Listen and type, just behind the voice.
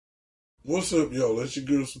What's up, y'all? It's your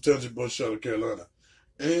girl from Township Boy, Charlotte, Carolina.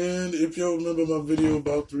 And if y'all remember my video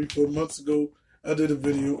about 3-4 months ago, I did a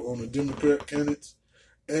video on the Democrat candidates.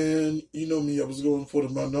 And you know me, I was going for the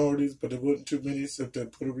minorities, but there wasn't too many except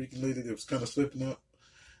that Puerto Rican lady that was kind of slipping out.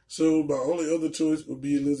 So my only other choice would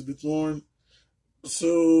be Elizabeth Warren.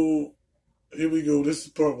 So here we go. This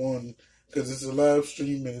is part one because it's a live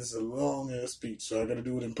stream and it's a long ass speech, so I got to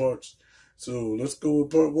do it in parts. So let's go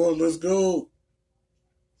with part one. Let's go.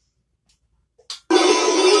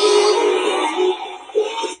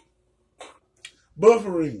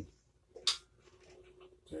 Buffering.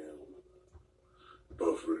 Damn.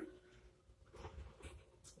 Buffering.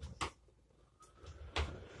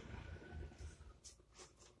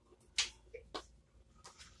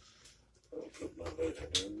 I'll put my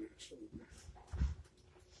legend in there somewhere.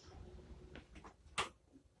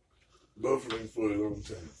 Buffering for a long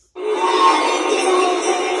time.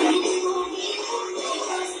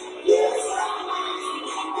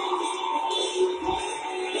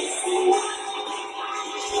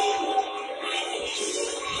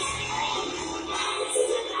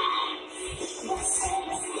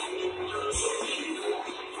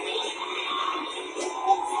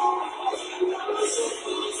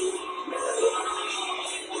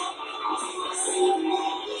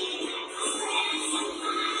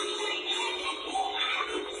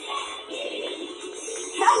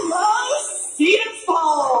 Cedar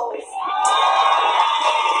Falls.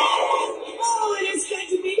 Oh, it is good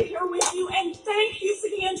to be here with you, and thank you for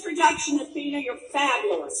the introduction, Athena. You're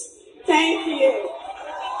fabulous. Thank you.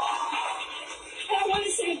 And I want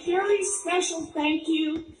to say a very special thank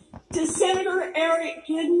you to Senator Eric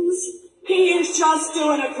Giddens. He is just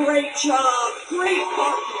doing a great job. Great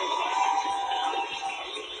partner.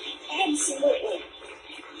 Absolutely.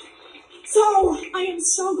 So, I am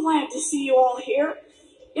so glad to see you all here.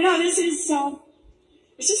 You know, this is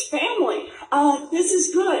family. This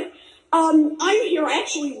is good. I'm here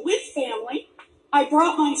actually with family. I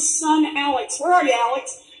brought my son, Alex. Where are you,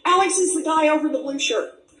 Alex? Alex is the guy over the blue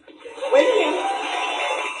shirt. Wait a minute.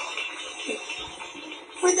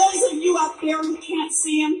 For those of you out there who can't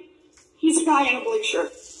see him, he's a guy in a blue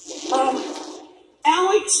shirt.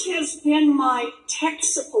 Alex has been my tech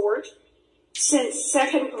support since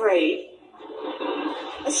 2nd grade.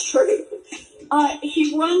 That's true.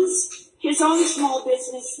 He runs his own small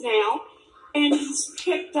business now, and he's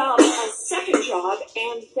picked up a second job,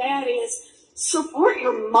 and that is support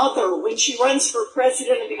your mother when she runs for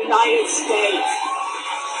President of the United States.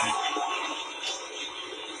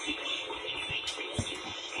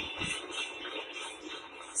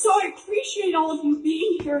 So I appreciate all of you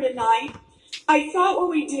being here tonight. I thought what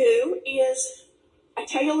we do is I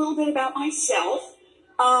tell you a little bit about myself.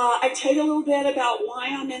 I tell you a little bit about why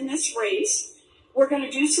I'm in this race. We're going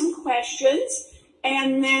to do some questions,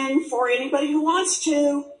 and then for anybody who wants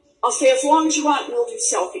to, I'll say as long as you want, we'll do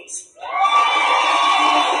selfies.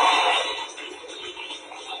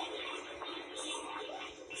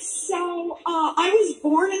 So, I was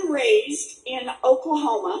born and raised in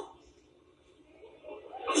Oklahoma.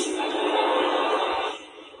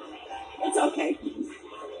 It's okay.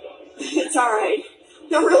 It's all right.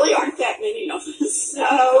 There really aren't that many of us. So,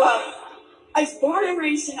 I was born and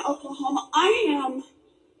raised in Oklahoma. I am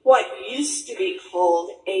what used to be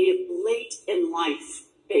called a late in life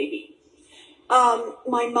baby.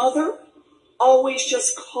 My mother always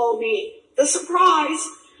just called me the surprise.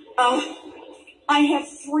 I have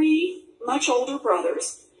 3 much older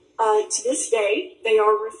brothers. To this day, they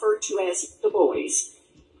are referred to as the boys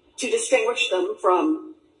to distinguish them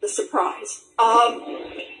from the surprise.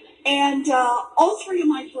 And all 3 of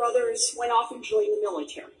my brothers went off and joined the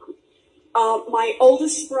military. My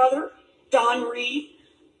oldest brother, Don Reed,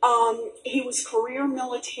 he was career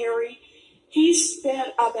military. He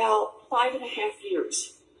spent about 5.5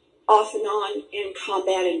 years off and on in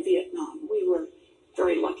combat in Vietnam. We were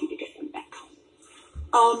very lucky to get him back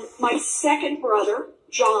home. My second brother,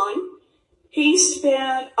 John, he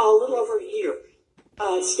spent a little over a year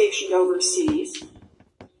stationed overseas.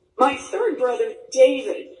 My third brother,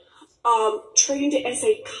 David, trained as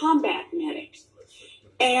a combat medic.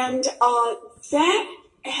 And that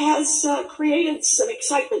has created some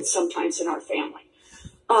excitement sometimes in our family.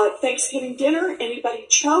 Thanksgiving dinner, anybody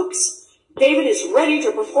chokes, David is ready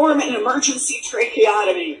to perform an emergency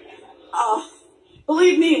tracheotomy.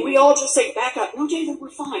 Believe me, we all just say, back up. No, David,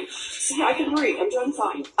 we're fine. See, I can breathe. I'm doing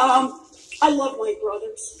fine. I love my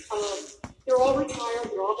brothers. They're all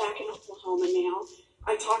retired. They're all back in Oklahoma now.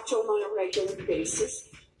 I talk to them on a regular basis.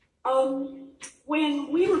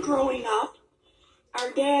 When we were growing up, our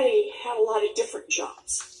daddy had a lot of different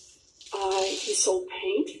jobs. He sold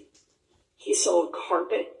paint. He sold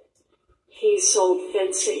carpet. He sold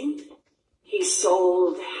fencing. He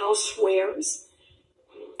sold housewares.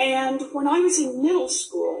 And when I was in middle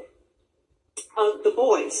school, the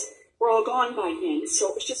boys were all gone by then, so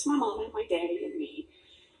it was just my mom and my daddy and me.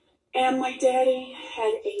 And my daddy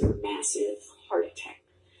had a massive heart attack.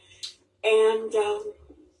 And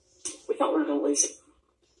we thought we were going to lose him.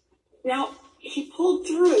 Now, he pulled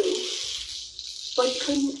through, but he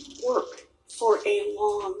couldn't work for a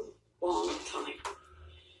long, long time.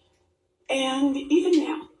 And even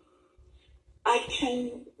now, I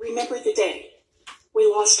can remember the day we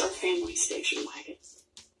lost our family station wagon.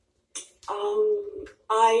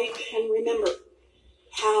 I can remember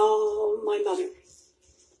how my mother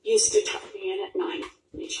used to tuck me in at night,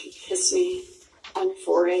 and she'd kiss me on the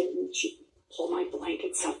forehead, and she'd pull my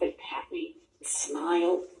blankets up and pat me and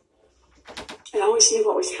smile. And I always knew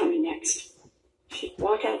what was coming next. She'd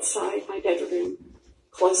walk outside my bedroom,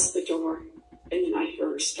 close the door, and then I'd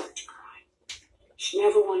hear her start to cry. She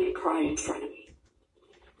never wanted to cry in front of me.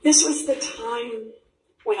 This was the time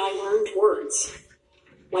when I learned words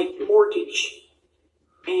like mortgage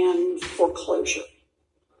and foreclosure.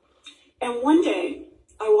 And one day,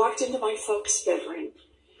 I walked into my folks' bedroom,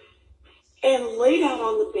 and laid out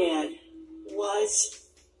on the bed was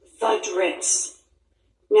the dress.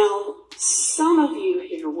 Now, some of you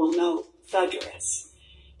here will know the dress.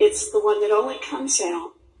 It's the one that only comes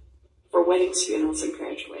out for weddings, funerals, and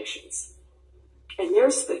graduations. And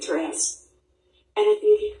there's the dress. And at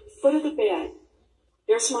the foot of the bed,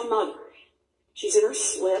 there's my mother. She's in her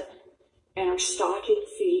slip and her stocking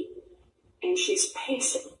feet, and she's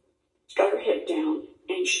pacing. She's got her head down,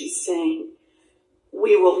 and she's saying,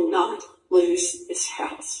 "We will not lose this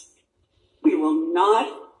house. We will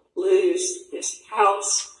not lose this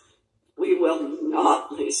house. We will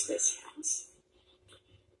not lose this house."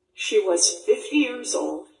 She was 50 years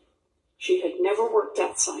old. She had never worked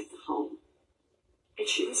outside the home, and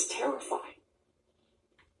she was terrified.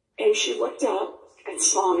 And she looked up and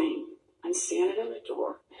saw me. I'm standing in the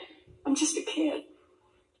door. I'm just a kid.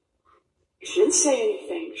 She didn't say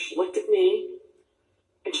anything. She looked at me,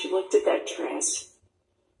 and she looked at that dress,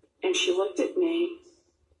 and she looked at me,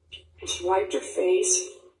 and she wiped her face.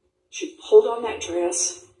 She pulled on that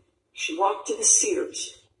dress. She walked to the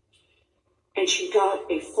Sears, and she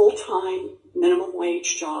got a full-time minimum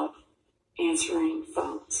wage job answering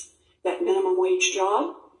phones. That minimum wage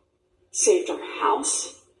job saved our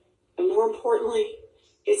house, and more importantly,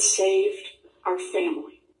 it saved our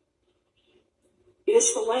family. It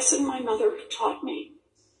is the lesson my mother taught me,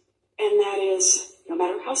 and that is, no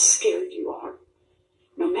matter how scared you are,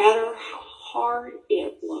 no matter how hard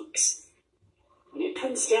it looks, when it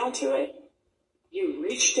comes down to it, you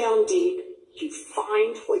reach down deep, you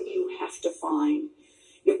find what you have to find,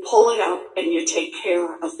 you pull it up, and you take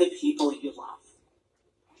care of the people you love.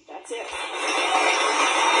 That's it.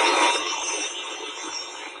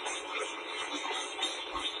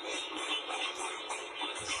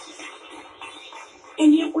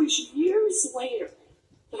 And it was years later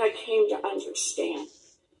that I came to understand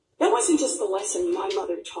that wasn't just the lesson my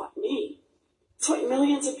mother taught me. It's what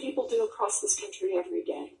millions of people do across this country every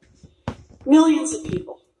day. Millions of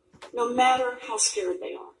people, no matter how scared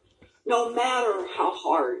they are, no matter how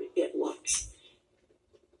hard it looks.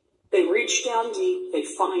 They reach down deep, they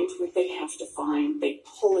find what they have to find, they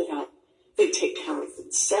pull it up, they take care of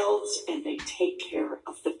themselves, and they take care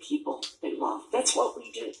of the people they love. That's what we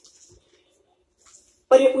do.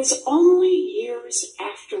 But it was only years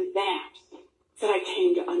after that that I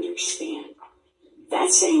came to understand. That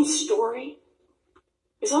same story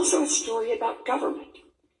is also a story about government.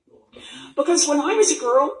 Because when I was a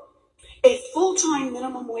girl, a full-time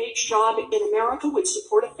minimum wage job in America would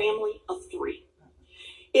support a family of 3.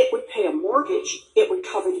 It would pay a mortgage, it would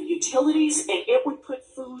cover the utilities, and it would put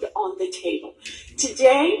food on the table.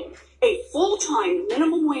 Today, a full-time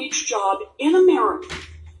minimum wage job in America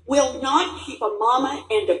will not keep a mama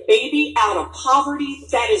and a baby out of poverty.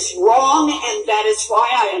 That is wrong, and that is why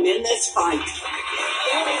I am in this fight.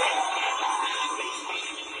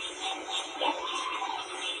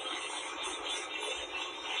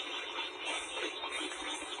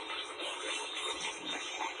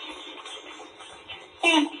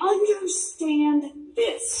 And understand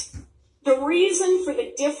this. The reason for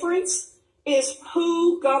the difference is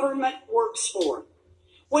who government works for.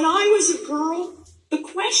 When I was a girl, the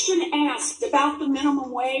question asked about the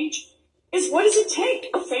minimum wage is, what does it take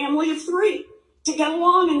a family of 3 to get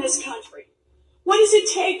along in this country? What does it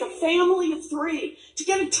take a family of 3 to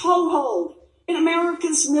get a toehold in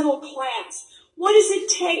America's middle class? What does it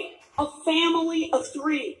take a family of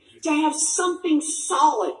 3 to have something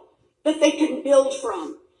solid that they can build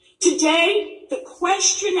from? Today, the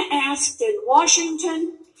question asked in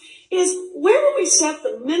Washington is, where do we set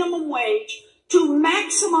the minimum wage to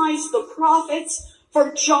maximize the profits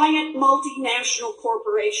for giant multinational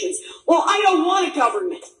corporations? Well, I don't want a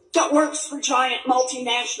government that works for giant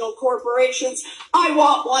multinational corporations. I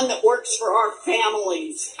want one that works for our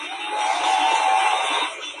families.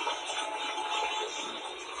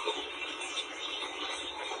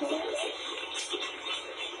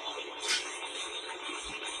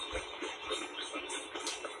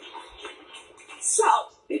 So,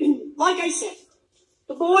 like I said,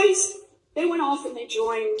 the boys, they went off and they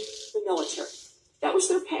joined the military. That was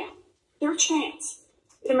their path, their chance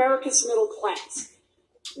in America's middle class.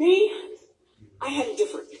 Me, I had a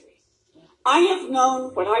different dream. I have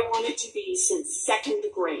known what I wanted to be since second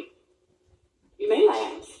grade. You may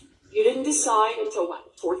laugh. You didn't decide until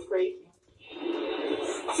what, fourth grade?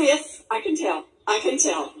 Fifth, I can tell. I can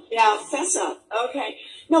tell. Yeah, fess up. Okay.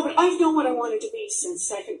 No, but I've known what I wanted to be since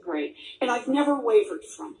second grade, and I've never wavered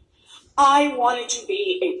from it. I wanted to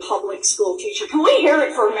be a public school teacher. Can we hear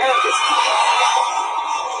it for America's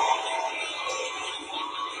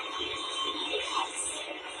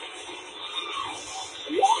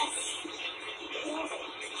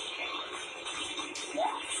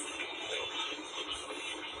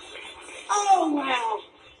Oh, wow.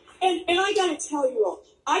 And I got to tell you all,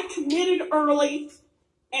 I committed early,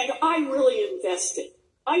 and I really invested.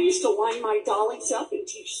 I used to line my dollies up and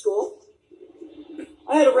teach school.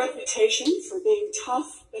 I had a reputation for being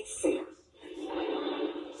tough but fair.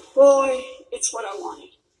 Boy, it's what I wanted.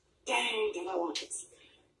 Dang, did I want it.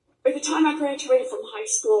 By the time I graduated from high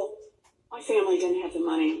school, my family didn't have the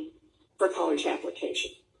money for a college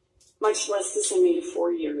application, much less to send me to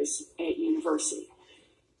 4 years at university.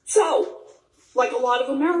 So, like a lot of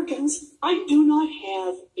Americans, I do not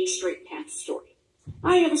have a straight path story.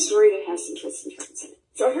 I have a story that has some twists and turns in it.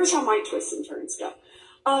 So here's how my twists and turns go.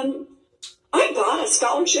 I got a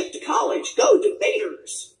scholarship to college. Go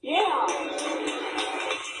Debaters. Yeah.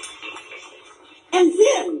 And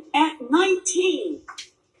then, at 19,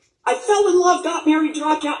 I fell in love, got married,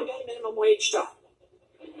 dropped out, and got a minimum wage job.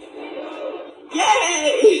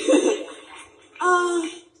 Yay!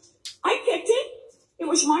 I picked it. It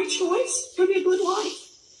was my choice. It would be a good life.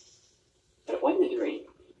 But it wasn't a dream.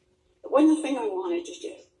 It wasn't the thing I wanted to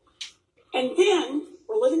do. And then,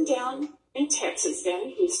 we're living down in Texas, down in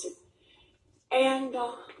Houston. And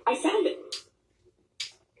I found it.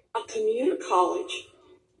 A commuter college,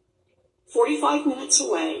 45 minutes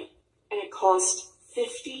away, and it cost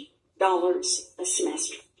 $50 a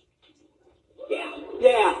semester.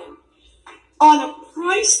 Yeah. On a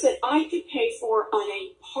price that I could pay for on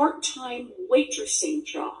a part-time waitressing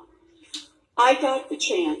job. I got the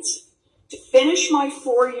chance to finish my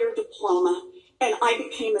 4-year diploma, and I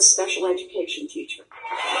became a special education teacher.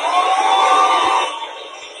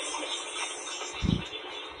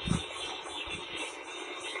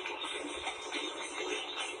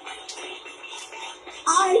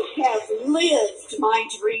 I have lived my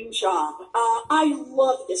dream job. I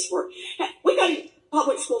love this work. We got any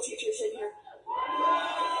public school teachers in here?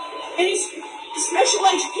 Any special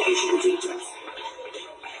education teachers?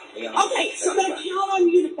 Okay, so I'm going to count on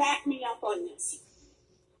you to back me up on this.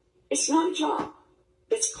 It's not a job.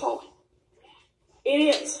 It's calling. It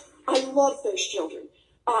is. I love those children.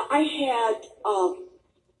 I had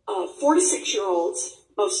 4 to 6 year olds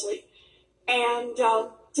mostly, and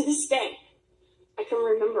to this day, I can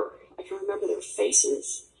remember their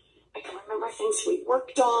faces. I can remember things we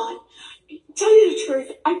worked on. To tell you the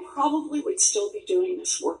truth, I probably would still be doing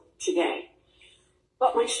this work today.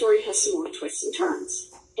 But my story has some more twists and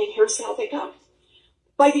turns. And here's how they go.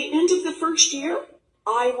 By the end of the first year,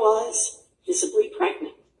 I was visibly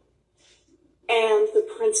pregnant. And the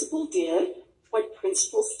principal did what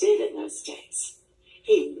principals did in those days.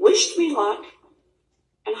 He wished me luck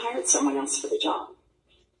and hired someone else for the job.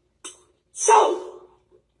 So,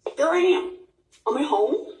 there I am, on my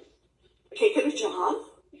home. I can't get a job.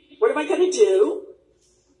 What am I going to do?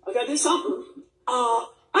 I've got to do something.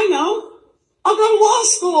 I know. I'll go to law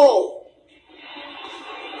school.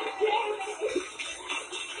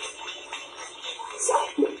 So,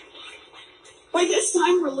 by this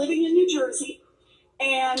time, we're living in New Jersey,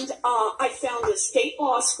 and I found a state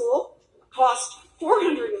law school. Cost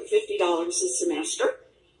 $450 a semester.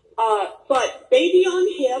 But baby on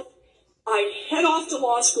hip, I head off to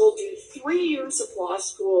law school, do 3 years of law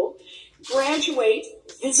school, graduate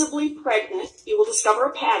visibly pregnant. You will discover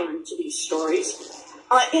a pattern to these stories.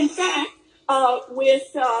 In fact,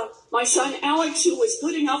 with my son Alex, who was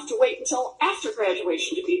good enough to wait until after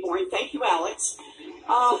graduation to be born. Thank you, Alex.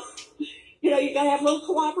 You got to have a little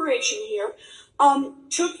cooperation here.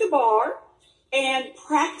 took the bar and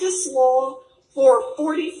practiced law for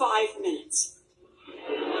 45 minutes.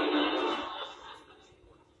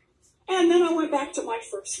 And then I went back to my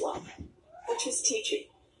first love, which is teaching.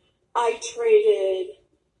 I traded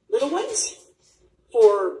little ones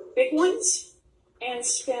for big ones and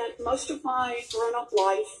spent most of my grown-up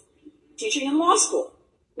life teaching in law school.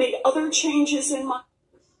 Made other changes in my life.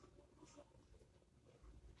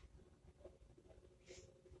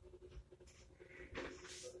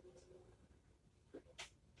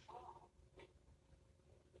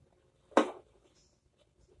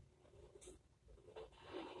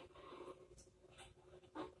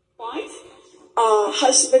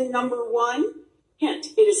 Husband number one. Hint,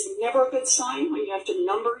 it is never a good sign when you have to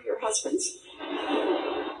number your husbands.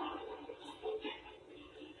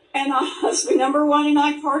 And husband number one and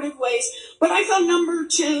I parted ways. But I found number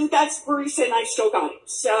two, that's Bruce, and I still got him.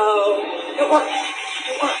 So it worked.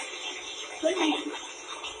 It worked. Good man.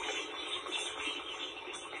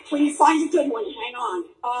 When you find a good one, hang on.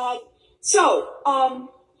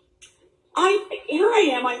 Here I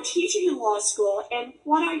am, I'm teaching in law school, and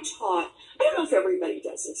what I taught, I don't know if everybody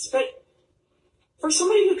does this, but for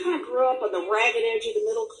somebody who kind of grew up on the ragged edge of the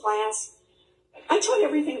middle class, I taught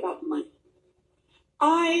everything about money.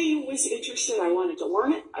 I was interested, I wanted to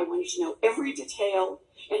learn it, I wanted to know every detail,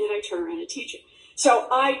 and then I turned around and teach it. So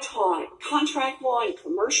I taught contract law and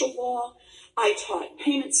commercial law, I taught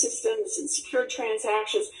payment systems and secured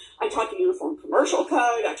transactions, I taught the Uniform Commercial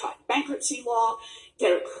Code, I taught bankruptcy law,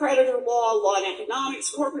 debtor creditor law, law and economics,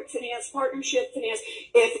 corporate finance, partnership finance.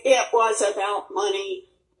 If it was about money,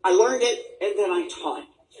 I learned it and then I taught.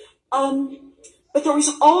 But there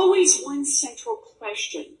was always one central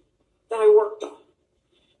question that I worked on.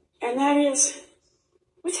 And that is,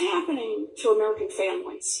 what's happening to American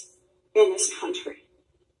families in this country?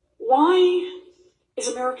 Why is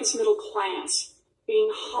America's middle class being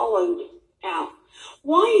hollowed out?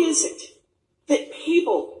 Why is it that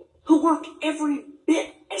people who work every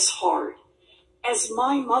bit as hard as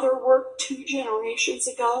my mother worked 2 generations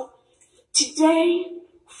ago, today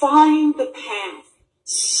find the path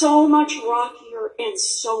so much rockier and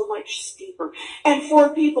so much steeper? And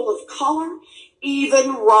for people of color,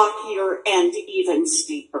 even rockier and even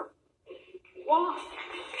steeper. Why?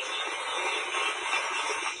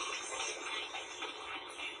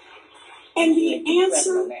 And the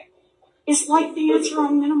answer is like the answer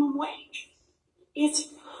on minimum wage. It's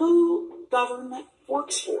who government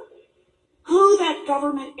works for. Who that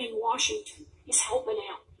government in Washington is helping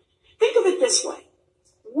out. Think of it this way.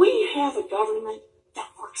 We have a government that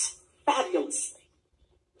works fabulously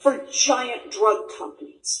for giant drug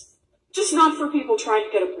companies. Just not for people trying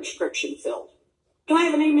to get a prescription filled. Can I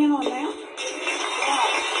have an amen on that?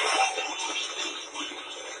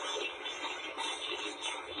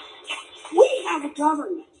 We have a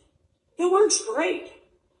government that works great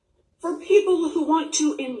for people who want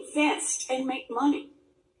to invest and make money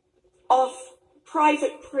off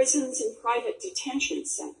private prisons and private detention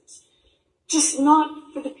centers. Just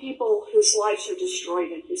not for the people whose lives are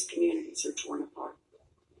destroyed and whose communities are torn apart.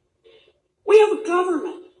 We have a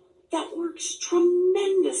government that works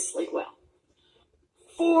tremendously well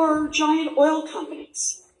for giant oil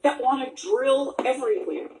companies that want to drill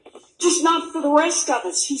everywhere. Just not for the rest of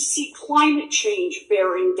us who see climate change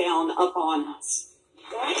bearing down upon us.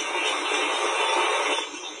 Right?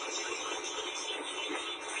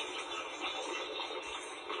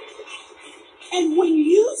 And when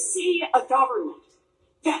you see a government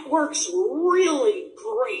that works really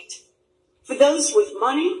great for those with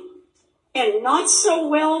money and not so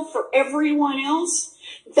well for everyone else,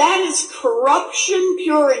 that is corruption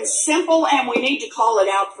pure and simple, and we need to call it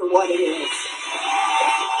out for what it is.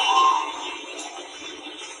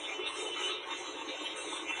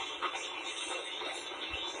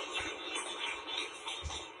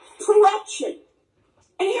 Corruption.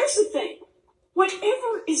 And here's the thing.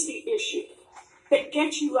 Whatever is the issue that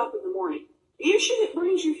gets you up in the morning, the issue that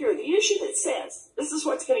brings you here, the issue that says, this is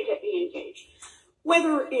what's going to get me engaged.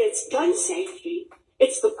 Whether it's gun safety,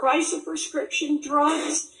 it's the price of prescription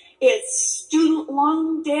drugs, it's student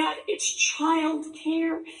loan debt, it's child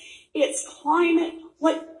care, it's climate,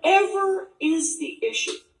 whatever is the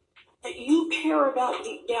issue that you care about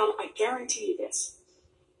deep down, I guarantee you this.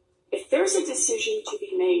 If there's a decision to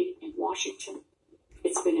be made in Washington,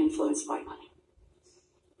 it's been influenced by money.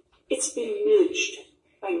 It's been nudged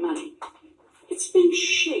by money. It's been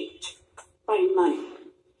shaped by money.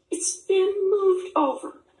 It's been moved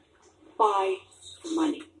over by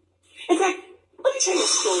money. In fact, let me tell you a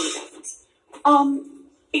story about this.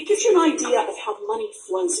 It gives you an idea of how money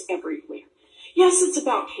flows everywhere. Yes, it's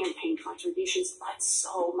about campaign contributions, but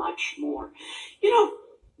so much more. You know,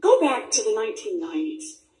 go back to the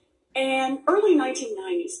 1990s and early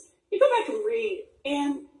 1990s. You go back and read,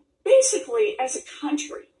 and basically, as a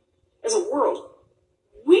country, as a world,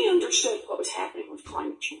 we understood what was happening with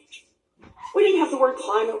climate change. We didn't have the word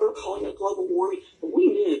climate, we were calling it global warming, but we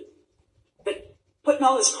knew that putting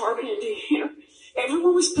all this carbon into the air,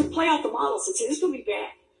 everyone was going to play out the models and say, this is going to be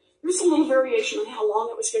bad. There's a little variation on how long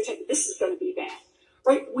it was going to take, but this is going to be bad.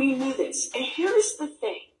 Right? We knew this. And here's the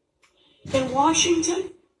thing. In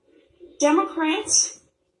Washington, Democrats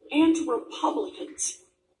and Republicans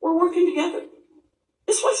were working together.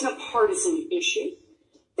 This wasn't a partisan issue.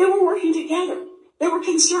 They were working together. They were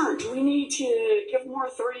concerned. Do we need to give more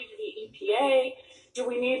authority to the EPA? Do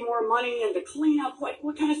we need more money into cleanup?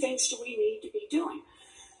 What kind of things do we need to be doing?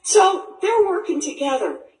 So they're working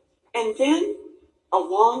together. And then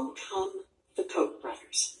along come the Koch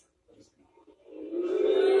brothers.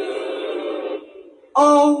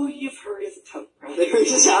 Oh, you've heard of the Koch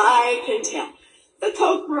brothers, I can tell. The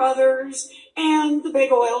Koch brothers and the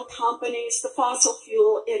big oil companies, the fossil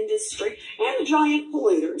fuel industry, and the giant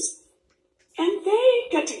polluters. And they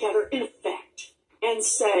get together in effect and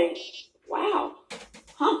say, wow,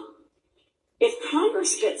 if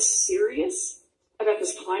Congress gets serious about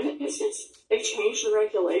this climate business, they change the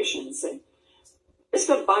regulations, and it's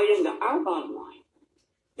going to bite into our bottom line.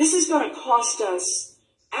 This is going to cost us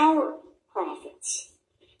our profits.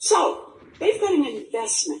 So they've got an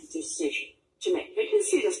investment decision to make. They can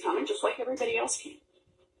see this coming just like everybody else can.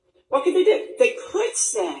 What could they do? They could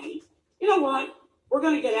say, you know what? We're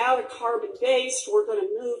going to get out of carbon-based. We're going to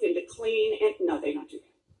move into clean. And no, they don't do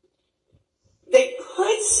that. They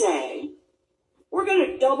could say, we're going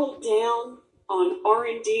to double down on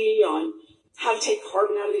R&D, on how to take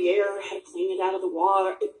carbon out of the air, how to clean it out of the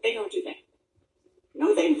water. They don't do that. You know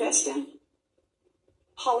what they invest in?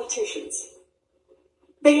 Politicians.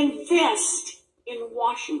 They invest in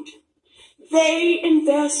Washington. They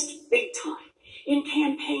invest big time in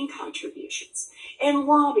campaign contributions, in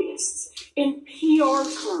lobbyists, in PR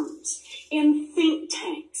firms, in think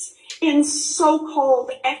tanks, in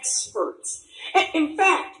so-called experts. In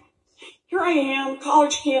fact, here I am,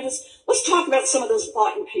 college campus. Let's talk about some of those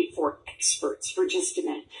bought and paid for experts for just a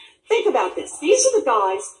minute. Think about this. These are the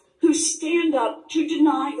guys who stand up to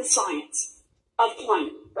deny the science of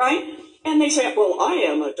climate, right? And they say, well, I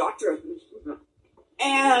am a doctor.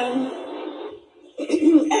 And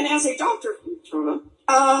as a doctor,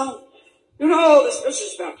 you know, this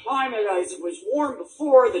business about climate, it was warm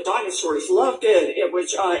before, the dinosaurs loved it, it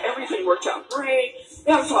was, everything worked out great.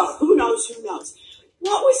 Who knows?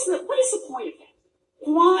 What is the point of that?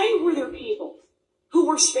 Why were there people who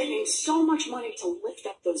were spending so much money to lift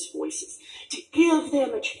up those voices, to give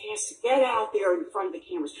them a chance to get out there in front of the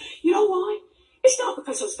cameras? You know why? It's not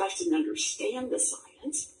because those guys didn't understand the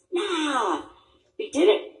science. Nah, they did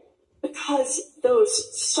it because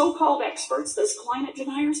those so-called experts, those climate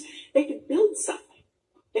deniers, they could build something.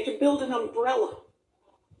 They could build an umbrella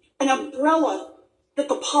that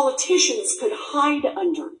the politicians could hide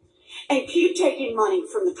under and keep taking money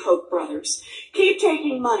from the Koch brothers, keep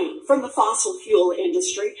taking money from the fossil fuel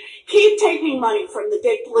industry, keep taking money from the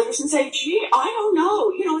big polluters and say, gee, I don't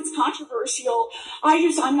know, you know, it's controversial.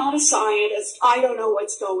 I'm not a scientist. I don't know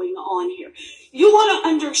what's going on here. You want to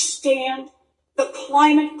understand the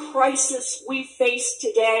climate crisis we face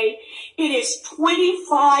today? It is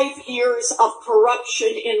 25 years of corruption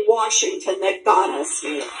in Washington that got us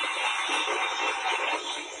here.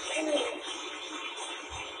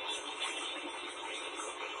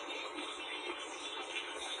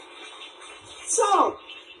 So,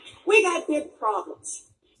 we got big problems,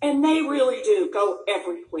 and they really do go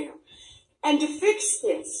everywhere. And to fix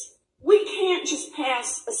this, we can't just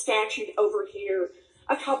pass a statute over here,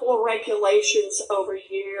 a couple of regulations over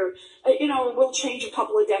here, we'll change a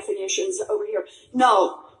couple of definitions over here.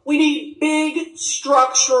 No, we need big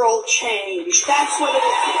structural change. That's what it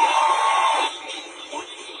is.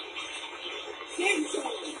 Big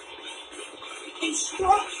change. It's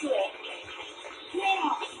structural.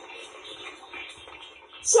 Yeah.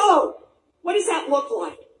 So, what does that look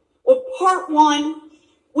like? Well, part one,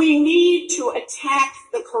 we need to attack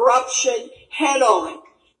the corruption head on.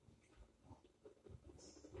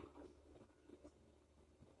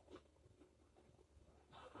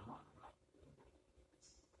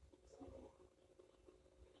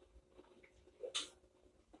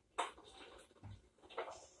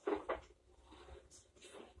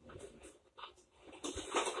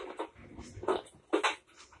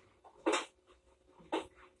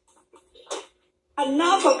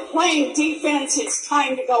 Enough of playing defense. It's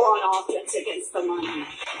time to go on offense against the money.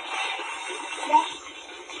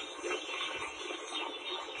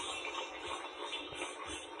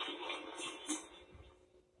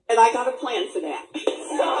 And I got a plan for that.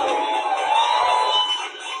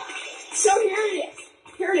 So here it is.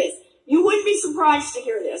 Here it is. You wouldn't be surprised to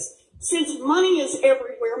hear this. Since money is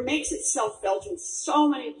everywhere, makes itself felt in so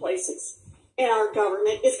many places in our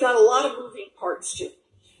government, it's got a lot of moving parts to it.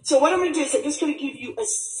 So what I'm going to do is I'm just going to give you a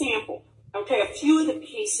sample, okay, a few of the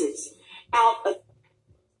pieces out of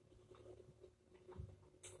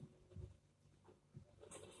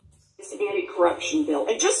this anti-corruption bill.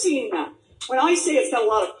 And just so you know, when I say it's got a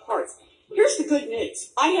lot of parts, here's the good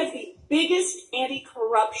news. I have the biggest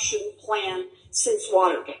anti-corruption plan since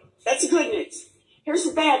Watergate. That's the good news. Here's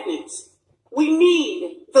the bad news. We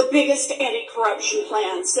need the biggest anti-corruption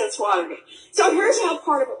plan since Watergate. So here's how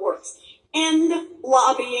part of it works. End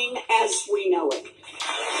lobbying as we know it.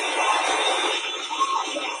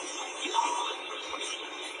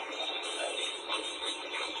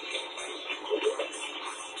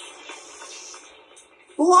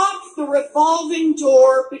 Block the revolving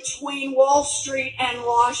door between Wall Street and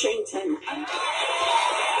Washington.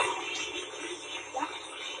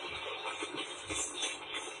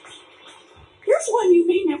 Here's one you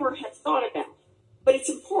may never have thought about, but it's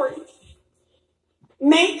important.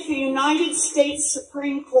 Make the United States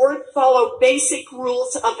Supreme Court follow basic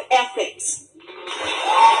rules of ethics.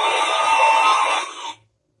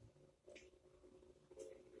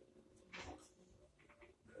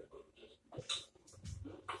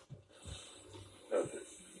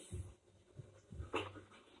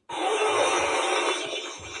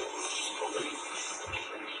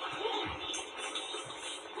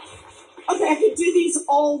 Okay, I could do these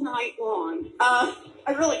all night long. I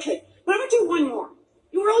really could. But I'm going to do one more.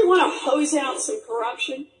 You really want to hose out some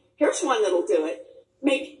corruption? Here's one that'll do it.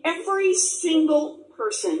 Make every single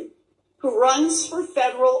person who runs for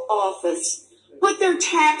federal office put their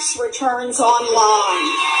tax returns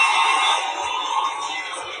online.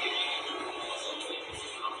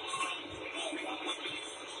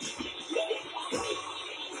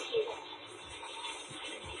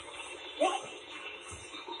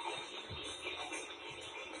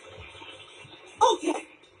 Okay,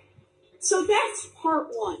 so that's part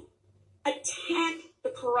one. Attack the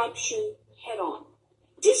corruption head on.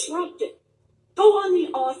 Disrupt it. Go on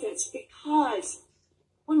the offense, because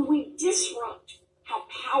when we disrupt how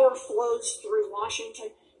power flows through Washington,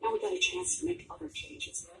 now we've got a chance to make other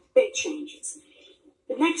changes, big changes.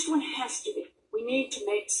 The next one has to be, we need to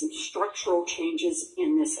make some structural changes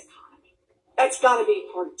in this economy. That's got to be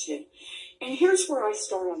part two. And here's where I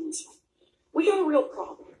start on this one. We got a real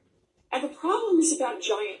problem. And the problem is about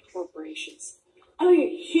giant corporations. I mean,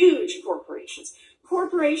 huge corporations.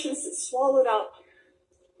 Corporations that swallowed up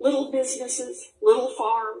little businesses, little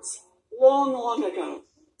farms, long, long ago.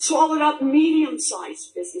 Swallowed up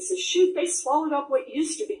medium-sized businesses. Shoot, they swallowed up what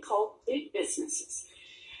used to be called big businesses.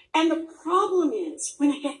 And the problem is,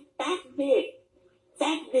 when they get that big,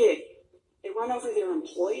 they run over their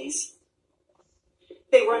employees.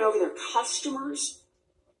 They run over their customers.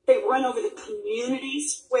 They run over the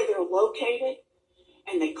communities where they're located,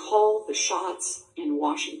 and they call the shots in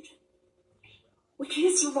Washington. We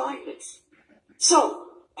can't survive this. So,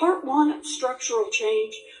 part one of structural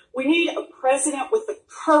change, we need a president with the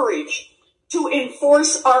courage to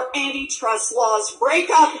enforce our antitrust laws. Break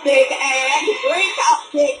up big ag, break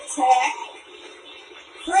up big tech,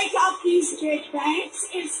 break up these big banks.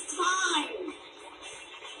 It's time.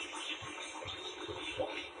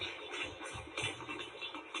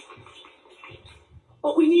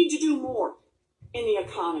 But we need to do more in the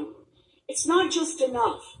economy. It's not just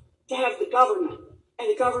enough to have the government and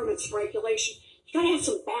the government's regulation. You got to have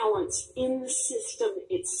some balance in the system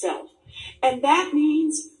itself. And that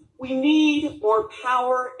means we need more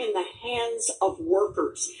power in the hands of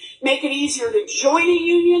workers. Make it easier to join a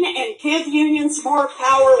union and give unions more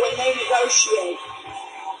power when they negotiate.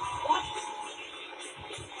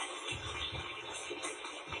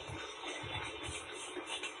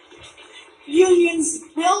 Unions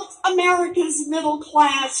built America's middle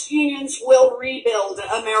class. Unions will rebuild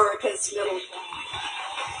America's middle class.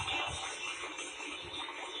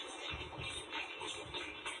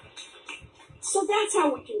 So that's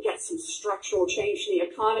how we can get some structural change in the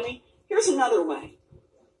economy. Here's another way.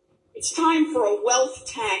 It's time for a wealth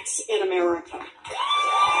tax in America.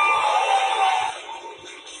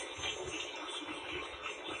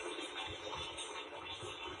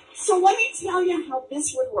 So let me tell you how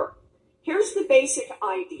this would work. Here's the basic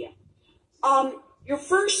idea. Your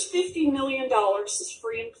first $50 million is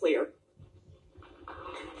free and clear.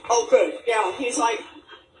 Oh, good. Yeah, he's like,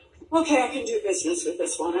 okay, I can do business with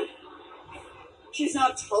this woman. She's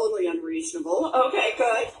not totally unreasonable. Okay,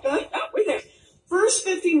 good. Oh, we're there. First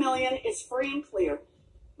 $50 million is free and clear.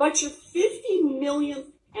 But your $50 millionth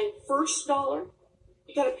and first dollar,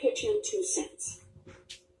 you got to pitch in 2 cents.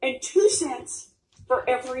 And 2 cents for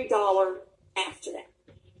every dollar after that.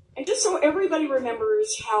 And just so everybody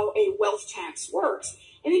remembers how a wealth tax works,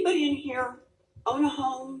 anybody in here own a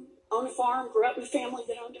home, own a farm, grew up in a family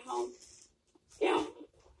that owned a home? Yeah,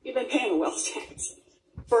 you've been paying a wealth tax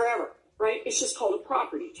forever, right? It's just called a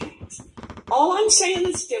property tax. All I'm saying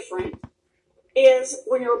that's different is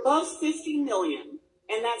when you're above 50 million,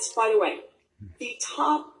 and that's, by the way, the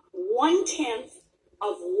top 1/10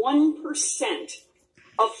 of 1%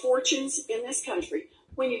 of fortunes in this country.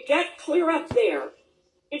 When you get clear up there,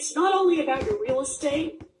 it's not only about your real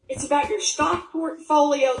estate, it's about your stock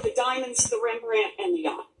portfolio, the diamonds, the Rembrandt, and the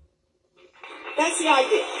yacht. That's the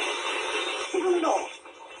idea. Not at all.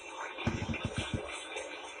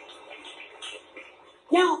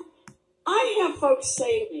 Now, I have folks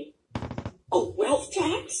say to me, a wealth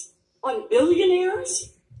tax on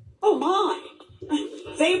billionaires? Oh my.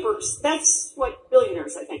 Vapors, that's what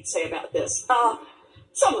billionaires, I think, say about this.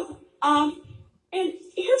 Some of them. And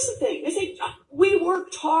here's the thing. They say, we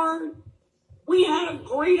worked hard. We had a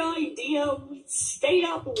great idea. We stayed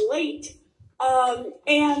up late.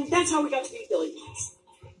 And that's how we got to be billionaires.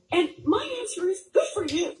 And my answer is, good for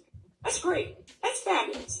you. That's great. That's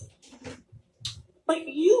fabulous. But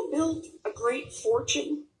you built a great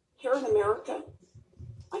fortune here in America.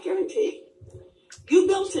 I guarantee. You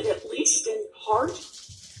built it at least in part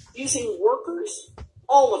using workers.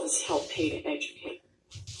 All of us help pay to educate.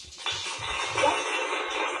 Yeah.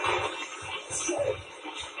 It's true.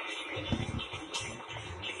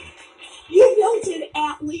 You built it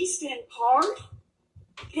at least in part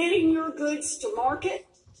getting your goods to market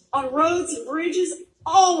on roads and bridges.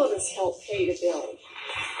 All of us help pay to build.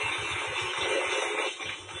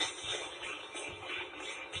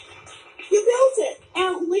 You built it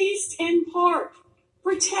at least in part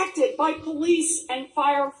protected by police and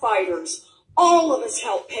firefighters. All of us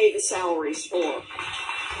help pay the salaries for.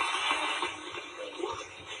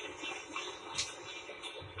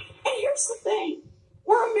 And here's the thing.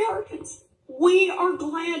 We're Americans. We are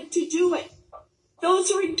glad to do it.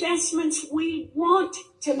 Those are investments we want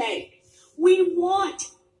to make. We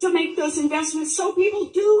want to make those investments so people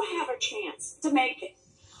do have a chance to make it.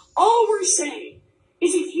 All we're saying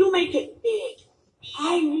is if you make it big,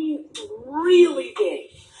 I mean really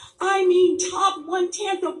big, I mean top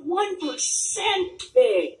 1/10 of 1%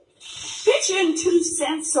 big, pitch in 2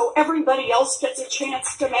 cents so everybody else gets a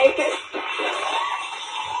chance to make it.